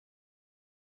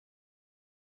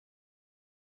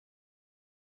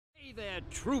Hey there,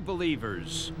 true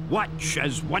believers. Watch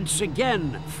as once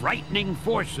again frightening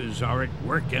forces are at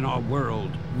work in our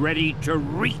world, ready to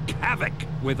wreak havoc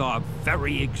with our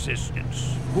very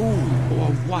existence. Who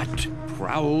or what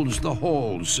prowls the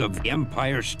halls of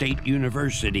Empire State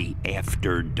University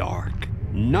after dark?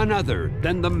 None other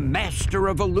than the master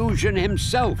of illusion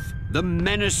himself, the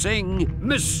menacing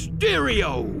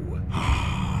Mysterio!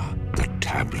 The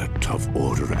Tablet of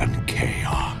Order and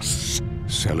Chaos.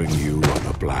 Selling you on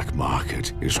the black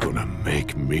market is gonna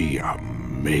make me a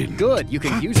mint. Good, you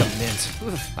can use a mint.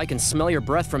 Ugh, I can smell your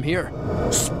breath from here.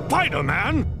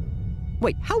 Spider-Man?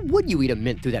 Wait, how would you eat a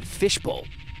mint through that fishbowl?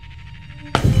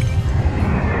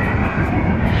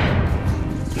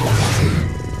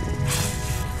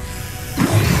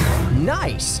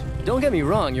 Nice! Don't get me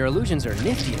wrong, your illusions are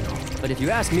nifty and all, but if you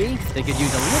ask me, they could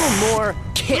use a little more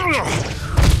kick.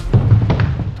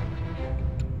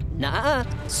 Nah,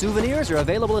 souvenirs are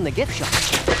available in the gift shop.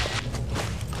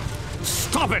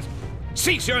 Stop it!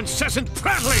 Cease your incessant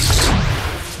prattling!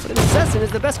 But an incessant is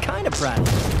the best kind of prattling.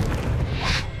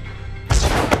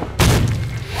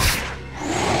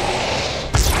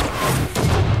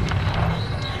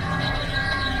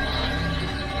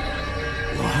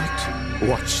 What?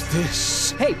 What's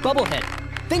this? Hey, Bubblehead,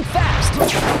 think fast!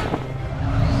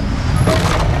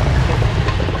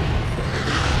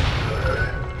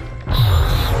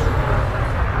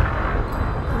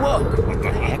 Whoa, what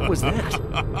the heck was that?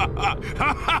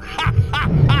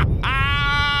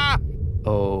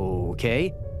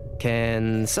 Okay,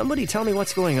 can somebody tell me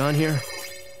what's going on here?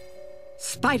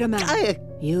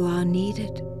 Spider-Man, you are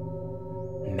needed.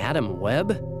 Madam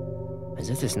Web? As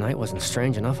if this night wasn't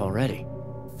strange enough already.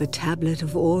 The Tablet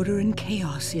of Order and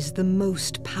Chaos is the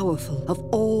most powerful of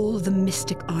all the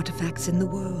mystic artifacts in the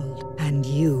world, and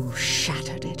you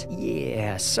shattered it.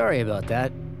 Yeah, sorry about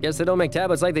that. Guess they don't make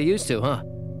tablets like they used to, huh?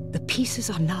 The pieces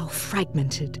are now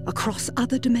fragmented across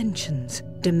other dimensions.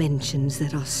 Dimensions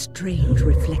that are strange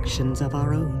reflections of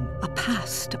our own. A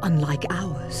past unlike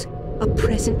ours. A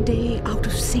present day out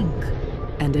of sync.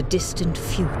 And a distant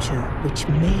future which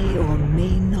may or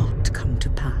may not come to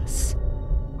pass.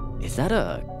 Is that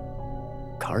a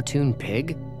cartoon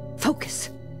pig?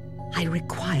 Focus. I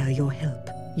require your help.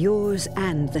 Yours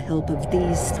and the help of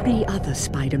these 3 other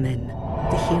Spider-Men.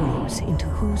 The heroes into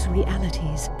whose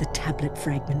realities the tablet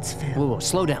fragments fell. Whoa,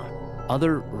 slow down.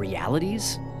 Other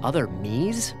realities? Other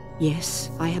me's? Yes,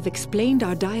 I have explained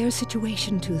our dire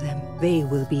situation to them. They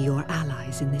will be your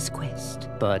allies in this quest.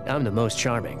 But I'm the most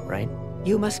charming, right?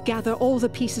 You must gather all the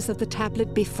pieces of the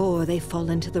tablet before they fall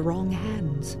into the wrong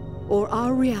hands. Or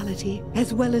our reality,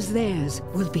 as well as theirs,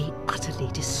 will be utterly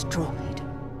destroyed.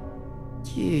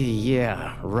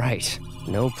 Yeah, right.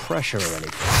 No pressure or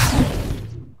anything.